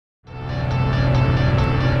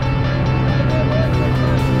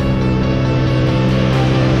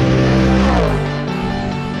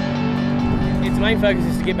focus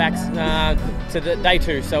is to get back to day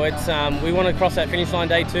 2. So it's we want to cross that finish line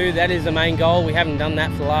day 2. That is the main goal. We haven't done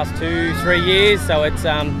that for the last 2-3 years, so it's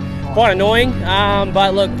quite annoying.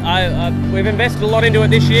 But look, we've invested a lot into it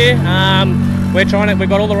this year. We're trying it. We've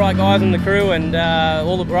got all the right guys in the crew and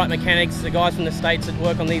all the right mechanics, the guys from the States that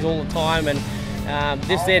work on these all the time, and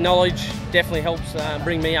their knowledge definitely helps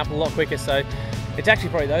bring me up a lot quicker. So it's actually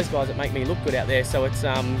probably those guys that make me look good out there. So it's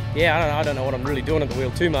yeah, I don't know what I'm really doing at the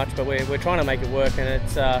wheel too much, but we're trying to make it work, and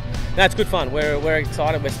it's good fun. We're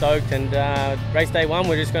excited, we're stoked, and race day 1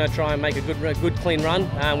 we're just going to try and make a good clean run,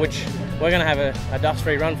 which we're going to have a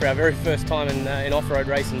dust-free run for our very first time in off-road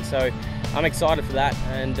racing. So I'm excited for that,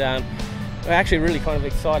 and we're actually really kind of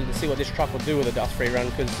excited to see what this truck will do with a dust-free run,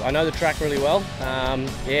 because I know the track really well.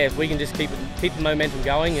 Yeah, if we can just keep the momentum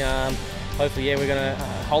going, hopefully, yeah, we're going to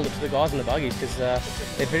hold it to the guys in the buggies, because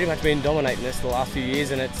they've pretty much been dominating this the last few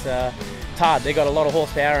years, and it's hard. They've got a lot of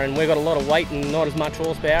horsepower, and we've got a lot of weight and not as much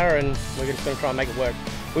horsepower, and we're just going to try and make it work.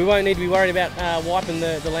 We won't need to be worried about wiping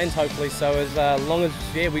the lens, hopefully, so as long as,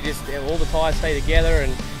 yeah, we just, all the tyres stay together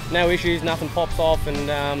and no issues, nothing pops off, and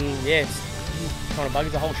yeah, it's kind of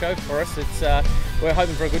buggies the whole show for us. It's we're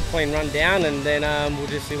hoping for a good clean run down, and then we'll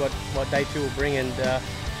just see what day 2 will bring. And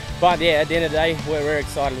but yeah, at the end of the day, we're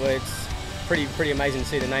excited. It's pretty amazing to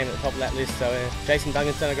see the name at the top of that list. So Jason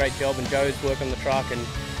Duncan's done a great job, and Joe's worked on the truck, and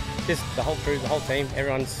just the whole crew, the whole team,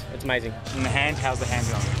 it's amazing. And the hand, how's the hand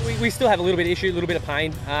going? We still have a little bit of issue, a little bit of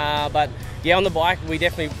pain, but yeah, on the bike we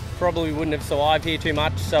definitely probably wouldn't have survived here too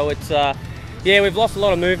much. So it's yeah, we've lost a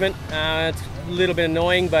lot of movement. It's a little bit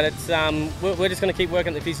annoying, but it's we're just going to keep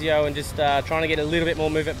working at the physio and just trying to get a little bit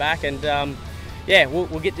more movement back, and yeah,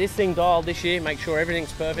 we'll get this thing dialed this year, make sure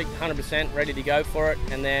everything's perfect, 100% ready to go for it,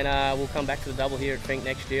 and then we'll come back to the double here at Finke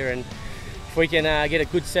next year. And if we can get a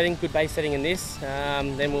good base setting in this,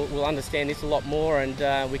 then we'll understand this a lot more,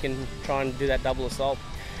 and we can try and do that double assault.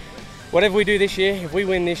 Whatever we do this year, if we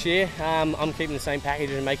win this year, I'm keeping the same package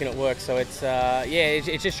and making it work. So it's yeah,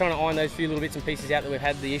 it's just trying to iron those few little bits and pieces out that we've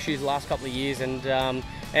had the issues the last couple of years, and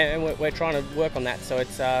we're trying to work on that. So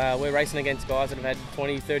it's we're racing against guys that have had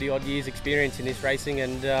 20, 30 odd years experience in this racing,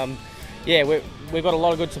 and yeah, we've got a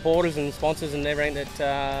lot of good supporters and sponsors and everything that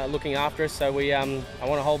are looking after us. So I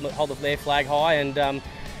want to hold their flag high and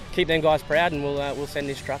keep them guys proud, and we'll send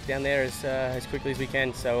this truck down there as quickly as we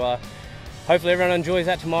can. So hopefully everyone enjoys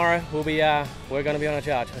that tomorrow. We're going to be on a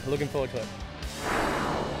charge. Looking forward to it.